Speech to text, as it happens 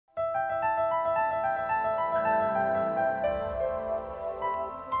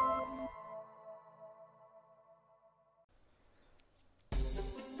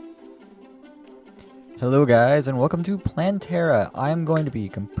Hello guys and welcome to Plantera. I'm going to be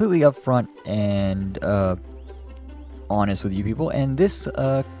completely upfront and honest with you people, and this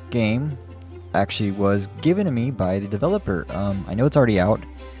game actually was given to me by the developer. I know it's already out,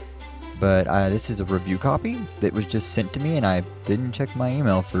 but this is a review copy that was just sent to me and I didn't check my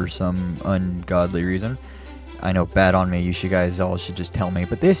email for some ungodly reason. I know, bad on me, you guys all should just tell me,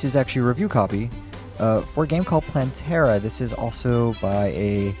 but this is actually a review copy for a game called Plantera. This is also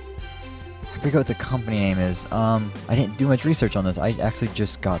by I forget what the company name is. I didn't do much research on this. I actually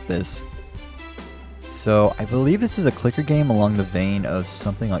just got this. So I believe this is a clicker game along the vein of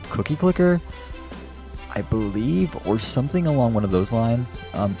something like Cookie Clicker, I believe, or something along one of those lines.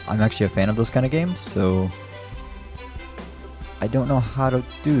 I'm actually a fan of those kind of games, so I don't know how to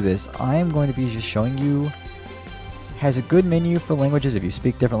do this. I am going to be just showing you. Has a good menu for languages if you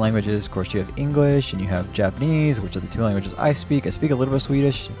speak different languages. Of course, you have English and you have Japanese, which are the two languages I speak. I speak a little bit of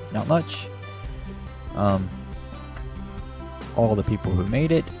Swedish, not much. All the people who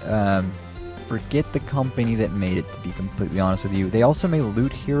made it, forget the company that made it, to be completely honest with you. They also made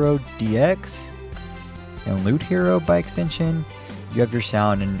Loot Hero DX and Loot Hero by extension. You have your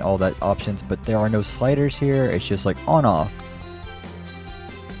sound and all that options, but there are no sliders here. It's just like on off.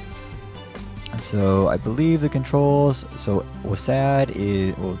 So I believe the controls, so WASD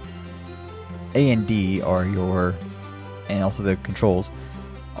is, well, A and D are your, and also the controls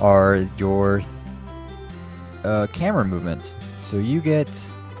are your camera movements. So you get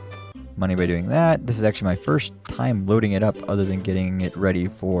money by doing that. This is actually my first time loading it up other than getting it ready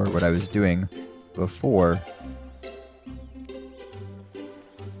for what I was doing before.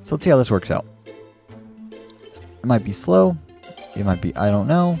 So let's see how this works out. It might be slow. It might be, I don't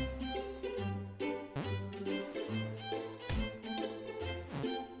know.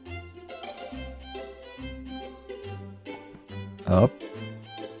 Up.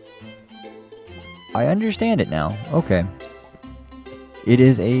 I understand it now. Okay. It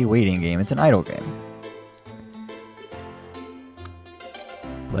is a waiting game. It's an idle game.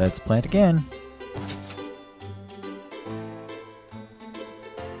 Let's plant again.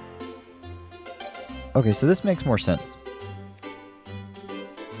 Okay, so this makes more sense.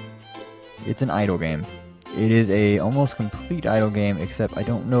 It's an idle game. It is a almost complete idle game, except I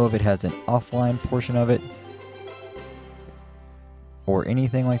don't know if it has an offline portion of it or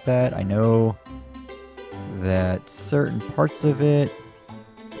anything like that. I know that certain parts of it.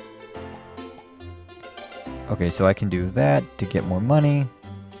 Okay, so I can do that to get more money.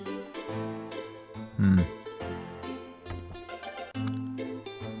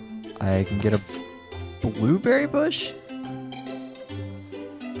 I can get a blueberry bush,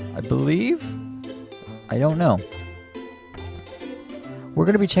 I believe. I don't know. We're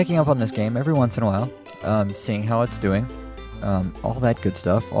going to be checking up on this game every once in a while, seeing how it's doing. All that good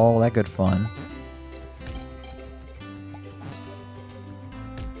stuff, all that good fun.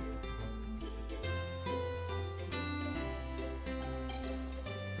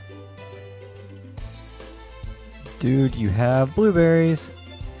 Dude, you have blueberries.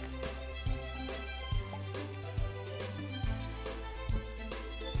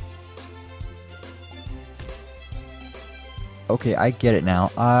 Okay, I get it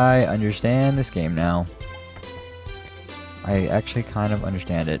now. I understand this game now. I actually kind of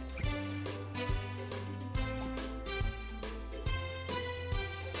understand it.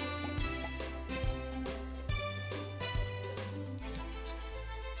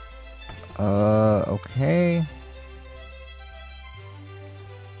 Okay.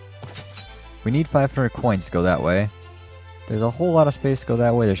 We need 500 coins to go that way. There's a whole lot of space to go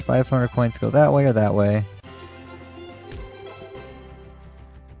that way. There's 500 coins to go that way or that way.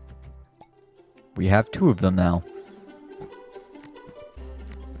 We have two of them now.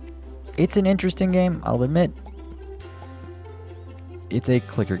 It's an interesting game, I'll admit. It's a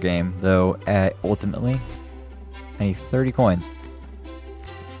clicker game, though, ultimately. I need 30 coins.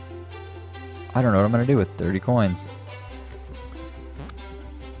 I don't know what I'm going to do with 30 coins.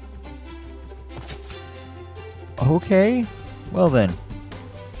 Okay, well then.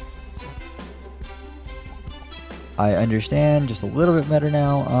 I understand just a little bit better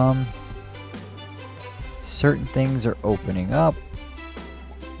now. Certain things are opening up.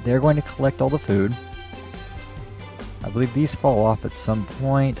 They're going to collect all the food. I believe these fall off at some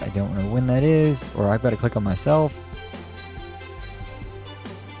point. I don't know when that is, or I've got to click on myself.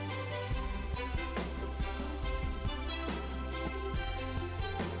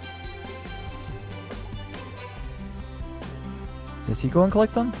 Does he go and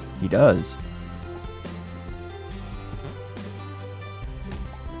collect them? He does.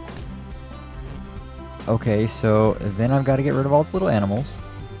 Okay, so then I've got to get rid of all the little animals.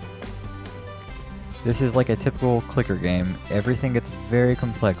 This is like a typical clicker game. Everything gets very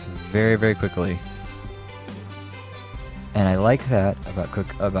complex very, very quickly. And I like that about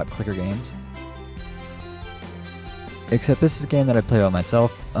clicker games. Except this is a game that I play by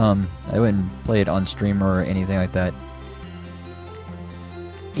myself. I wouldn't play it on stream or anything like that.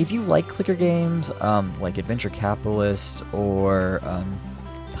 If you like clicker games, like Adventure Capitalist or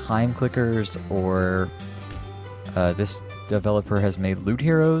Time Clickers, or this developer has made Loot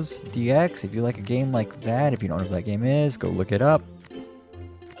Heroes DX. If you like a game like that, if you don't know what that game is, go look it up.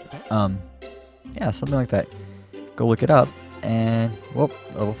 Yeah, something like that. Go look it up, and whoop,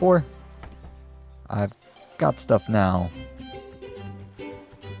 level 4. I've got stuff now.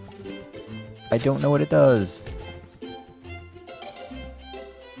 I don't know what it does.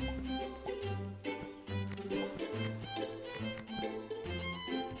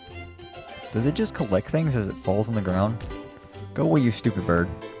 Does it just collect things as it falls on the ground? Go away, you stupid bird.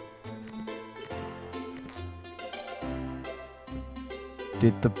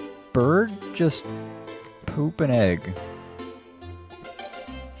 Did the bird just poop an egg?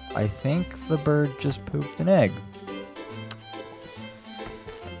 I think the bird just pooped an egg.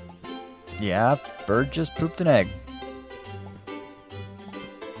 Yeah, bird just pooped an egg.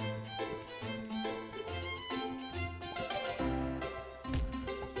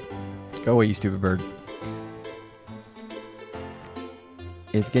 Go away, you stupid bird.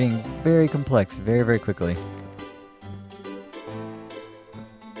 It's getting very complex very, very quickly.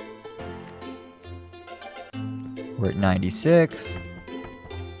 We're at 96.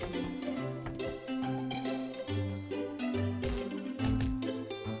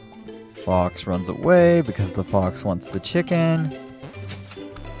 Fox runs away because the fox wants the chicken.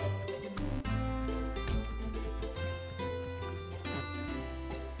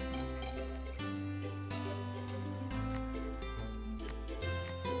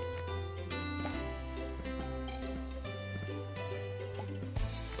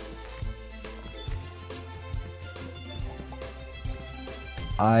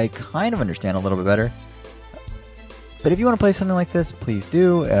 I kind of understand a little bit better. But if you want to play something like this, please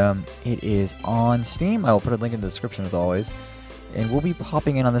do. It is on Steam. I will put a link in the description as always. And we'll be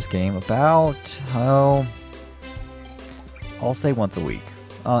popping in on this game about, I'll say once a week.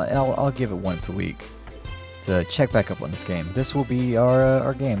 I'll give it once a week to check back up on this game. This will be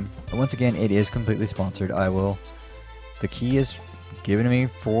our game. Once again, it is completely sponsored. The key is given to me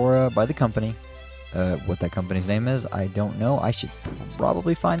by the company. What that company's name is, I don't know. I should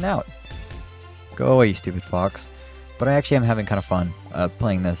probably find out. Go away, you stupid fox. But I actually am having kind of fun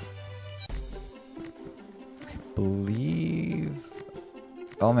playing this. I believe...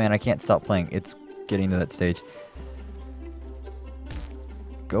 Oh man, I can't stop playing. It's getting to that stage.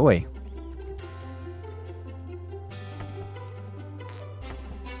 Go away.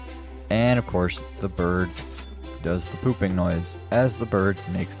 And of course, the bird does the pooping noise as the bird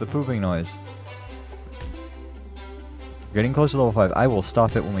makes the pooping noise. Getting close to level 5. I will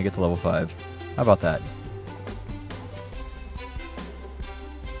stop it when we get to level 5. How about that?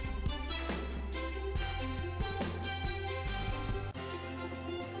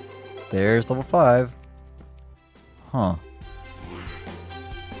 There's level 5. Huh.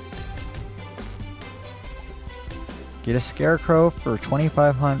 Get a scarecrow for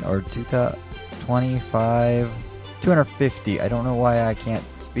 2,500 or 250. I don't know why I can't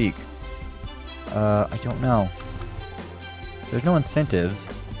speak. I don't know. There's no incentives.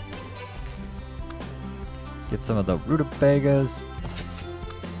 Get some of the rutabagas.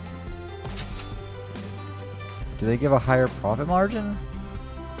 Do they give a higher profit margin?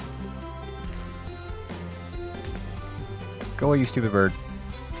 Go away, you stupid bird.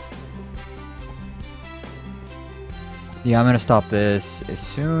 Yeah, I'm gonna stop this as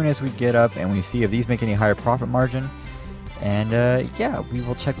soon as we get up and we see if these make any higher profit margin. And yeah, we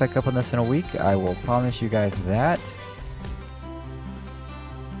will check back up on this in a week. I will promise you guys that.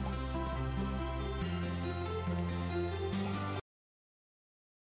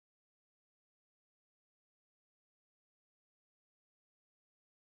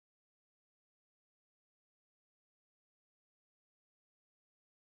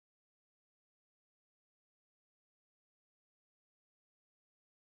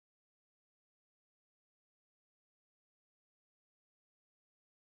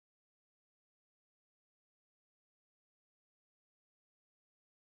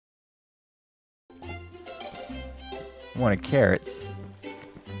 Wanted carrots.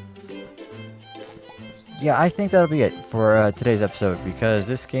 Yeah, I think that'll be it for today's episode, because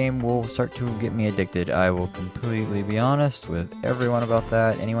this game will start to get me addicted. I will completely be honest with everyone about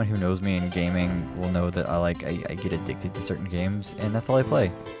that. Anyone who knows me in gaming will know that I get addicted to certain games, and that's all I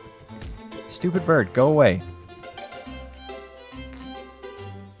play. Stupid bird, go away.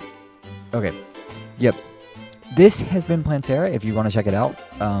 Okay. Yep. This has been Plantera. If you want to check it out,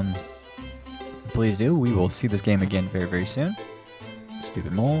 please do. We will see this game again very, very soon.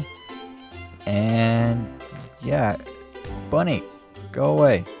 Stupid mole. And yeah, bunny, go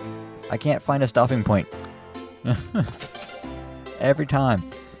away. I can't find a stopping point. Every time.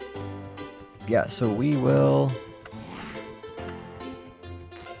 Yeah, so we will...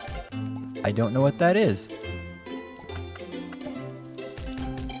 I don't know what that is.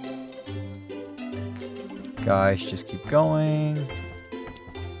 Guys, just keep going.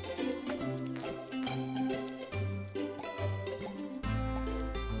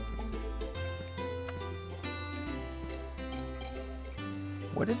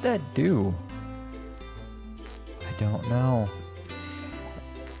 What did that do? I don't know.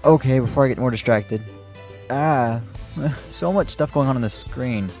 Okay, before I get more distracted. So much stuff going on the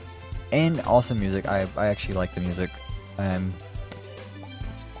screen. And awesome music. I actually like the music.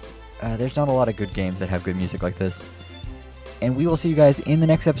 There's not a lot of good games that have good music like this. And we will see you guys in the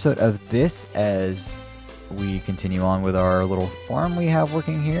next episode of this as we continue on with our little farm we have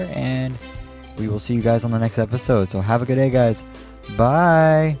working here. And we will see you guys on the next episode. So have a good day, guys.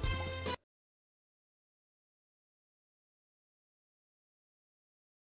 Bye.